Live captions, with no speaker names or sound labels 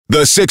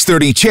The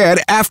 6:30 CHED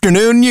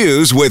Afternoon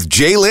News with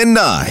Jaylen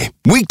Nye.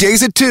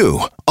 Weekdays at 2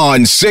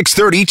 on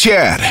 6:30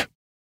 CHED.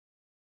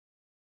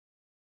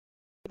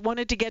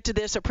 Wanted to get to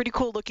this. A pretty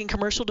cool looking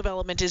commercial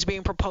development is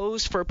being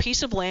proposed for a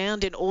piece of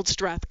land in Old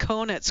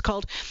Strathcona. It's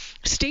called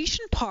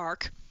Station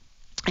Park,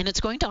 and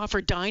it's going to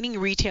offer dining,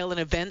 retail, and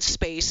event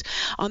space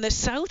on the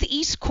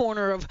southeast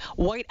corner of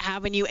White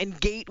Avenue and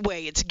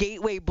Gateway. It's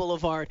Gateway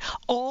Boulevard,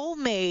 all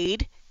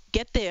made,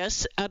 get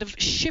this, out of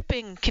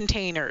shipping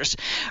containers.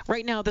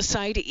 Right now, the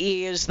site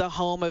is the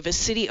home of a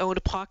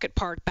city-owned pocket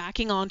park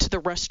backing onto the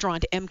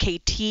restaurant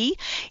MKT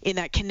in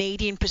that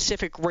Canadian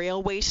Pacific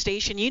Railway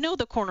station. You know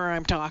the corner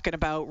I'm talking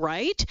about,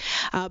 right?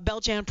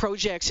 Beljan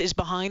Projects is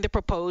behind the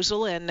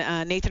proposal, and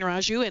Nathan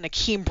Raju and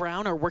Akeem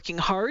Brown are working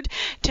hard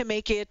to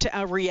make it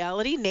a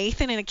reality.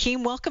 Nathan and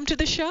Akeem, welcome to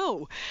the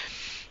show.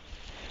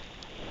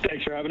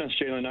 Thanks for having us,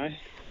 Jaylen and I.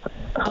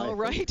 All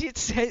right,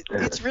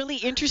 it's really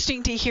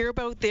interesting to hear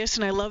about this,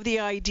 and I love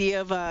the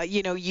idea of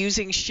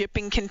using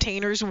shipping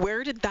containers.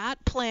 Where did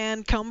that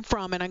plan come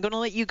from? And I'm going to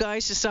let you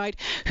guys decide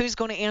who's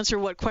going to answer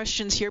what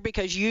questions here,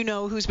 because you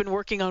know who's been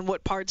working on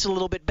what parts a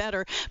little bit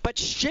better. But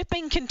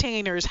shipping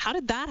containers, how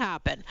did that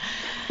happen?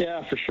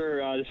 Yeah, for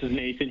sure. This is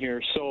Nathan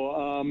here.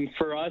 So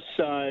for us,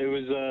 it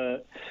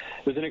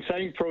was an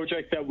exciting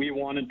project that we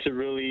wanted to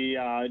really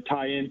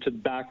tie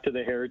back to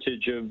the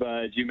heritage of,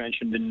 as you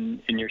mentioned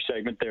in your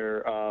segment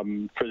there,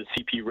 for the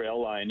CP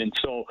rail line. And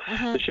so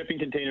the shipping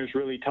containers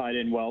really tied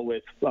in well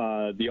with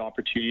the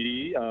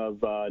opportunity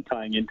of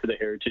tying into the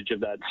heritage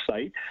of that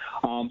site.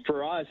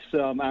 For us,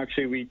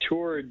 actually, we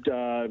toured,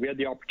 we had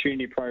the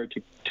opportunity prior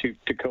to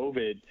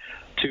COVID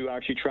to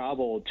actually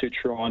travel to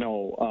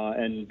Toronto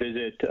and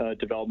visit a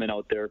development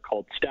out there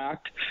called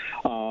Stacked,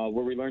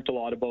 where we learned a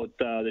lot about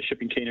the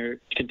shipping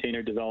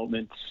container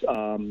developments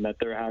that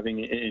they're having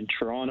in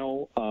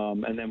Toronto.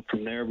 And then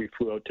from there, we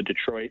flew out to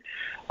Detroit,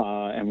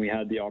 and we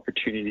had the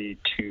opportunity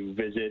to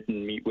visit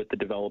and meet with the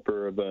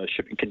developer of a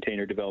shipping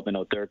container development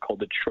out there called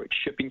the Detroit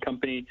Shipping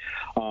Company,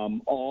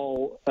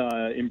 all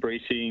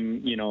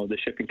embracing, the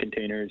shipping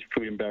containers,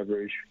 food and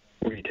beverage,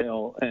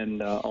 retail,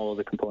 and all of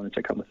the components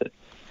that come with it.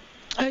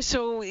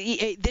 So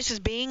this is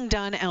being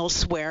done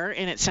elsewhere,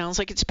 and it sounds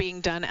like it's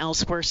being done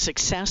elsewhere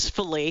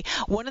successfully.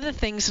 One of the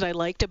things that I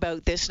liked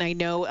about this, and I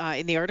know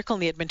in the article in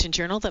the Edmonton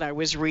Journal that I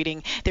was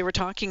reading, they were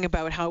talking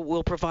about how it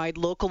will provide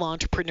local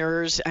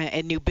entrepreneurs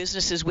and new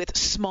businesses with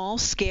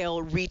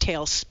small-scale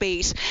retail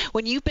space.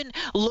 When you've been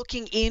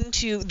looking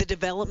into the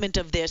development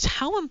of this,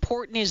 how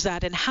important is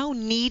that, and how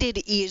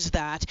needed is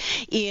that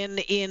in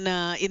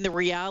the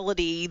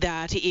reality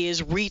that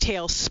is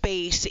retail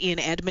space in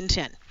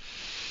Edmonton?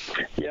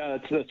 Yeah,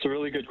 that's a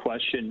really good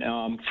question.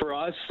 For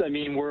us, I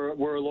mean,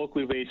 we're a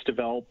locally based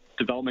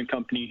development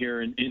company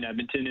here in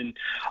Edmonton, and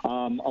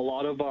a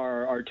lot of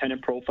our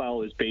tenant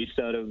profile is based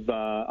out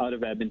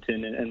of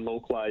Edmonton and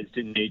localized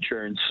in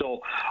nature. And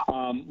so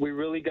we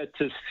really get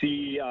to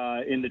see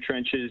in the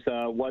trenches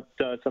what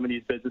some of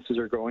these businesses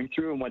are going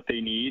through and what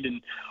they need,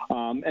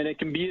 and it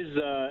can be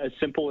as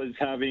simple as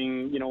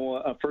having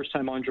a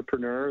first-time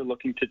entrepreneur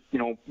looking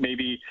to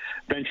maybe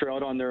venture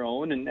out on their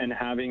own and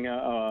having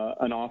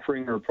an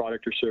offering or a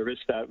product or service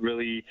that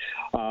really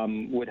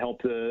would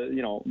help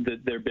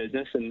their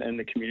business and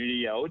the community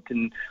out,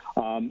 and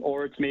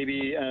or it's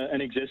maybe an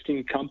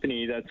existing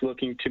company that's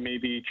looking to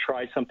maybe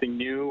try something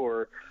new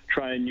or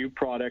try a new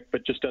product,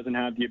 but just doesn't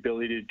have the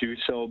ability to do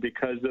so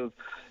because of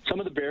some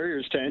of the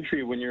barriers to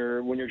entry when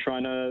you're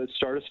trying to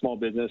start a small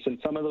business. And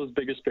some of those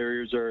biggest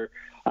barriers are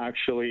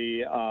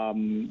actually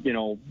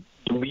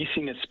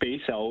leasing a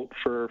space out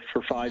for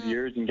 5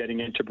 years and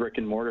getting into brick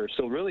and mortar.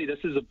 So really, this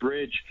is a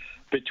bridge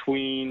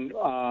between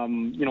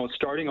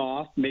starting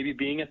off, maybe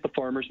being at the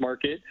farmer's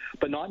market,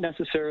 but not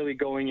necessarily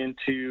going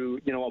into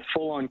a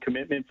full-on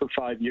commitment for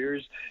 5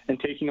 years and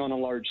taking on a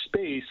large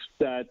space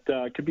that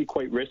could be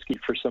quite risky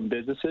for some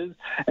businesses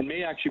and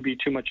may actually be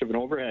too much of an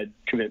overhead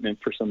commitment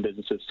for some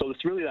businesses. So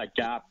it's really that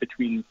gap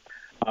between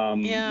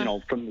from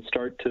the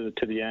start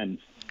to the end.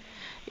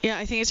 Yeah,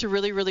 I think it's a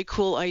really, really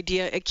cool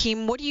idea.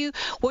 Akeem, what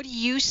do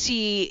you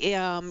see,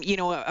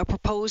 a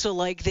proposal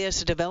like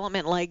this, a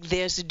development like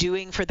this,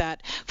 doing for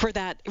that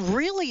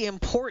really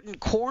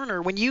important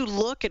corner? When you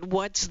look at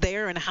what's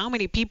there and how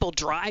many people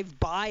drive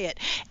by it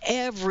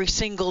every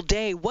single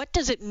day, what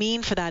does it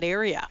mean for that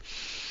area?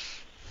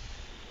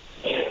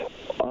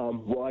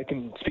 Well, I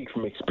can speak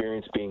from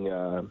experience being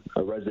a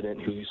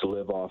resident who used to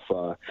live off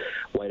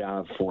White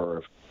Ave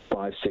for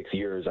 5-6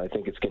 years. I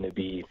think it's going to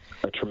be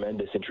a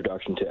tremendous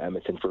introduction to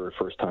Edmonton for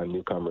first-time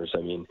newcomers.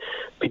 I mean,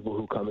 people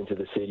who come into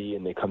the city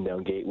and they come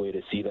down Gateway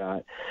to see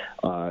that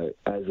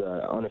as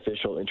an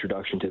unofficial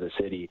introduction to the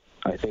city.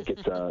 I think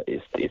it's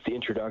the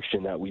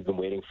introduction that we've been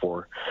waiting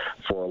for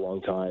a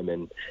long time,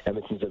 and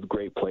Edmonton's a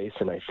great place,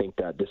 and I think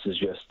that this is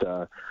just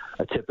a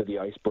tip of the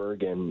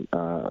iceberg, and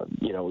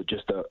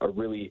just a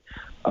really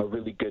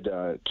good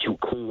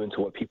clue into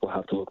what people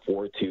have to look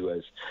forward to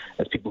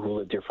as people who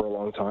lived here for a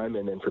long time,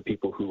 and then for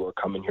people who are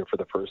coming here for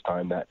the first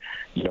time, that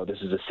this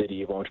is a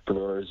city of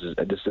entrepreneurs,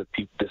 this is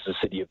a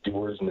city of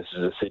doers, and this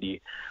is a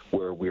city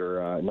where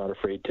we're not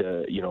afraid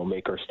to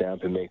make our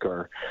stamp and make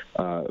our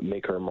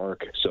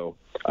mark. So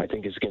I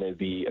think it's going to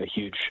be a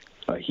huge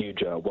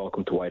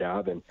welcome to Whyte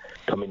Ave, and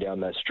coming down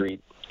that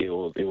street, it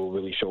will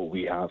really show what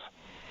we have.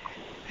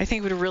 I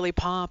think it would really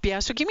pop. Yeah.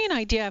 So give me an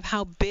idea of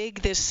how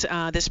big this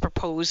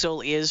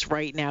proposal is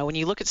right now. When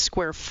you look at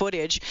square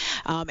footage,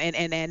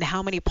 and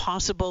how many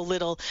possible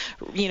little,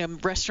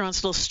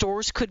 restaurants, little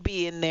stores could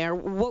be in there.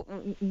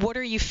 What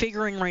are you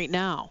figuring right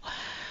now?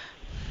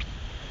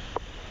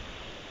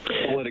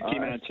 I'll let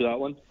Akeem answer that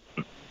one.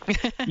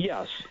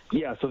 Yes.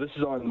 Yeah, so this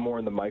is more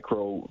in the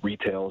micro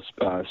retail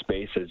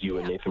space, as you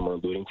and Nathan were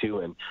alluding to.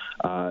 And,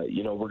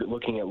 we're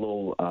looking at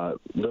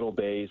little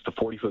bays, the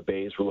 40-foot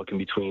bays, we're looking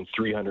between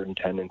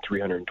 310 and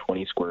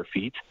 320 square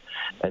feet.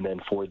 And then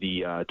for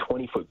the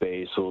 20-foot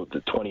bays, so the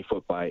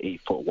 20-foot by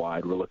 8-foot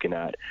wide, we're looking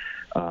at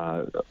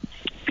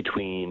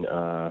between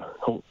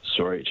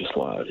just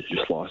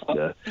lost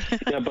about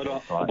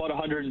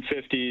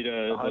 150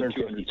 to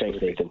 150.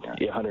 Thanks, Nathan.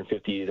 Yeah,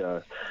 150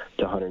 to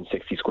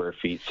 160 square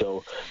feet.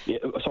 So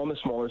it's on the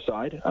smaller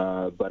side,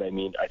 but I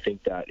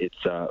think that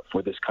it's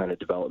for this kind of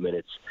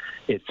development,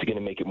 it's going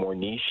to make it more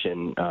niche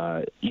and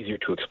easier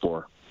to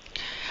explore.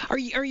 Are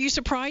you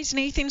surprised,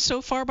 Nathan,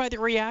 so far by the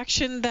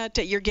reaction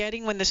that you're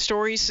getting when the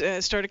stories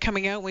started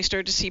coming out and we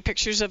started to see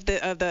pictures of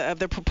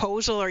the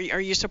proposal? Are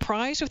you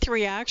surprised with the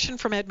reaction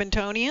from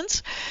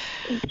Edmontonians?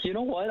 You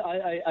know what?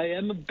 I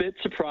am a bit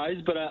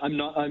surprised, but I'm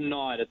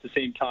not at the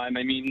same time.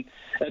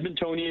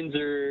 Edmontonians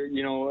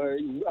are,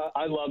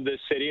 I love this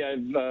city.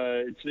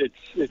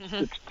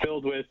 It's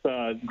filled with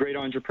great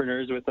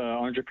entrepreneurs with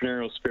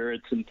entrepreneurial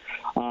spirits, and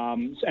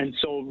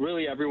so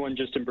really everyone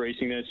just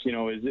embracing this,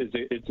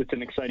 it's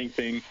an exciting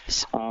thing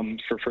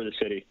for the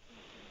city.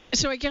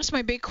 So I guess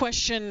my big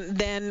question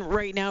then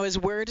right now is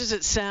where does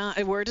it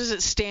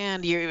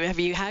stand? Have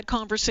you had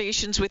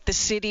conversations with the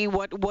city?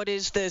 What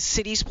is the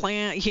city's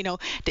plan?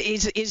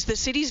 Is the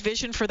city's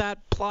vision for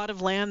that plot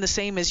of land the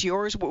same as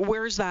yours?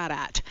 Where's that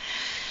at?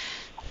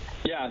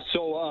 Yeah,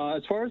 so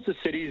as far as the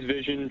city's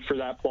vision for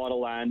that plot of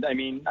land,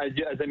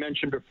 as I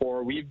mentioned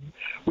before, we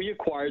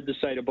acquired the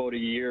site about a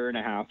year and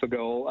a half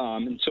ago,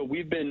 and so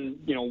we've been,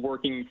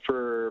 working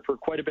for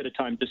quite a bit of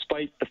time,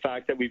 despite the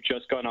fact that we've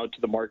just gone out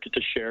to the market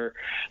to share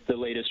the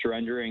latest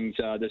renderings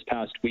this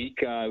past week.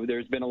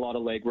 There's been a lot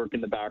of legwork in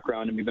the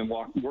background, and we've been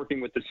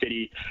working with the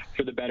city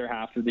for the better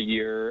half of the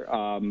year,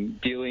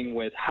 dealing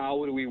with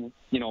how do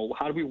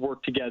we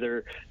work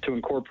together to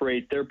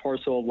incorporate their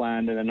parcel of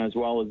land and then as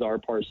well as our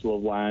parcel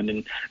of land.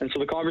 And so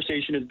the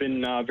conversation has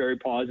been very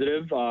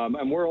positive,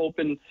 and we're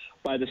hoping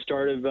by the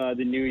start of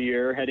the new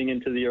year, heading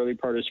into the early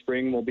part of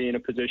spring, we'll be in a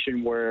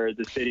position where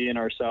the city and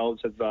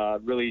ourselves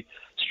have really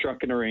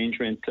struck an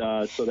arrangement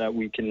so that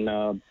we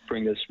can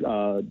bring this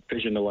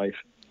vision to life.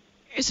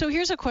 So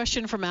here's a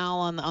question from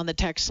Al on the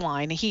text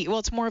line.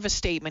 It's more of a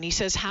statement. He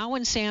says, how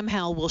in Sam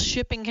Hell will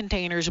shipping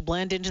containers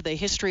blend into the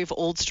history of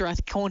Old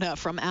Strathcona?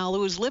 From Al,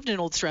 who has lived in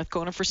Old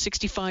Strathcona for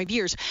 65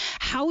 years.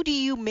 How do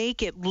you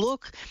make it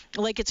look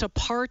like it's a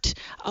part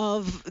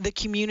of the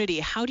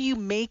community? How do you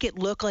make it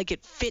look like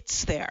it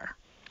fits there?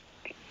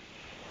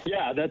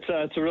 Yeah, that's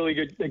a really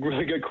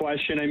good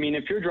question.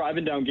 If you're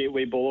driving down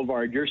Gateway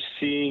Boulevard, you're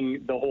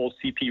seeing the whole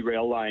CP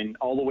rail line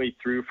all the way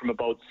through from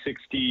about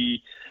 63rd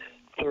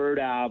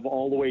Ave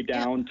all the way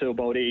down to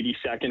about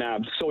 82nd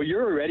Ave. So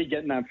you're already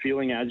getting that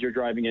feeling as you're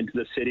driving into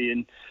the city.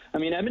 And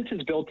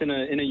Edmonton's built in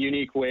a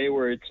unique way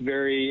where it's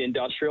very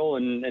industrial,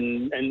 and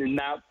in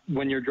that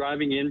when you're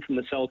driving in from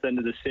the south end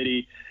of the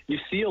city, you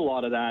see a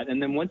lot of that.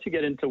 And then once you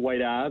get into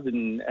Whyte Ave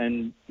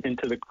and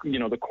into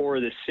the core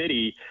of the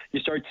city, you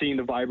start seeing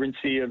the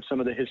vibrancy of some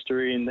of the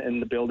history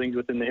and the buildings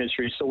within the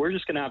history. So we're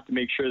just going to have to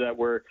make sure that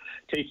we're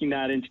taking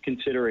that into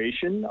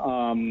consideration.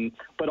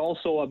 But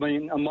also,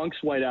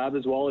 amongst Whyte Ave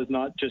as well is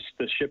not just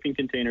the shipping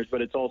containers,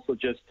 but it's also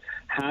just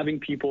having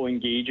people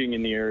engaging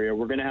in the area.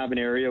 We're going to have an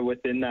area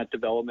within that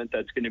development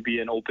that's going to be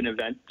an open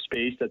event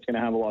space that's going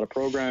to have a lot of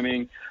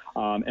programming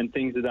and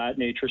things of that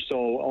nature.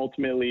 So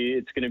ultimately,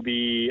 it's going to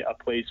be a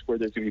place where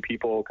there's going to be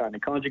people kind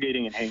of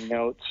conjugating and hanging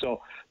out.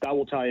 So that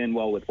will tie in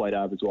well with Whyte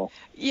Ave as well.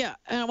 Yeah,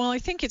 I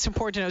think it's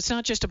important to know it's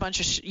not just a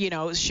bunch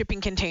of shipping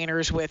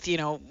containers with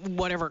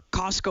whatever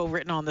Costco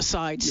written on the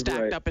side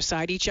stacked up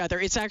beside each other.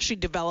 It's actually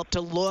developed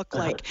to look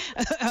like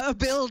a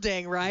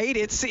building, right?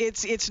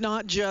 It's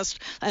not just,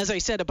 as I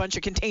said, a bunch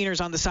of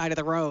containers on the side of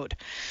the road.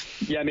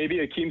 Yeah, maybe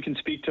Akeem can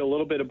speak to a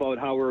little bit about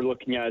how we're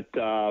looking at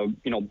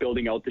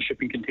building out the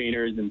shipping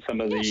containers and some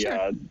of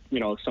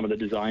some of the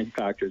design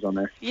factors on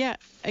there. Yeah,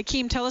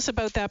 Akeem, tell us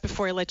about that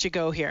before I let you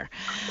go here.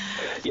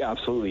 Yeah,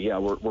 absolutely. Yeah,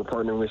 we're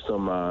partnering with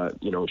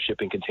some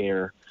shipping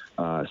container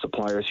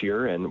suppliers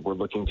here, and we're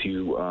looking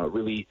to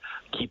really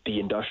keep the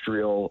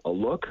industrial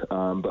look,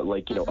 but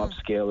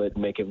upscale it,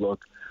 make it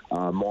look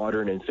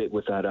modern and fit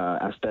with that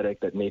aesthetic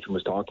that Nathan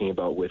was talking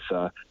about with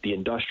the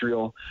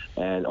industrial,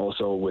 and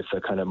also with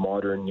a kind of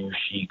modern, new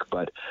chic.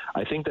 But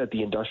I think that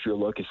the industrial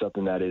look is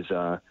something that is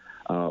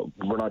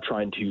we're not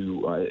trying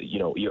to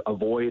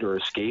avoid or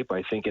escape.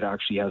 I think it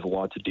actually has a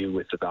lot to do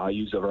with the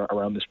values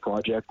around this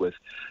project, with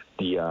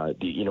the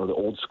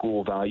old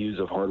school values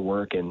of hard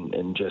work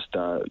and just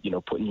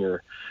bringing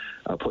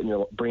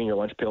your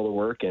lunch pail to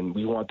work, and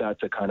we want that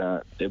to kind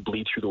of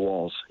bleed through the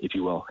walls, if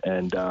you will.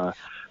 And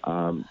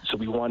so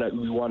we want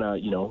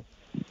to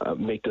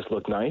make this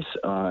look nice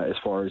as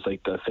far as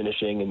like the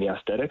finishing and the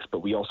aesthetics,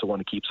 but we also want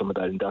to keep some of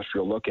that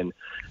industrial look. And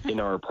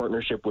in our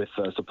partnership with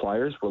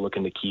suppliers, we're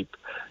looking to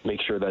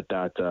make sure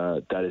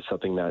that is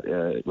something that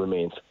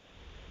remains.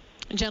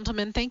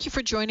 Gentlemen, thank you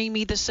for joining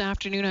me this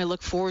afternoon. I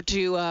look forward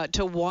to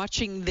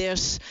watching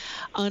this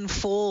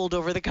unfold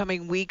over the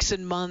coming weeks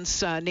and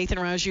months. Nathan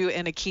Raju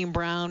and Akeem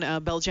Brown,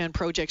 Beljan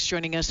Projects,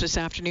 joining us this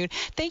afternoon.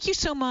 Thank you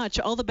so much.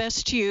 All the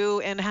best to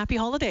you, and happy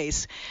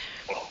holidays.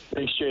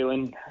 Thanks,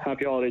 Jalen.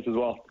 Happy holidays as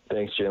well.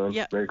 Thanks, Jalen.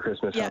 Yeah. Merry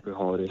Christmas. Yeah. Happy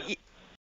holidays.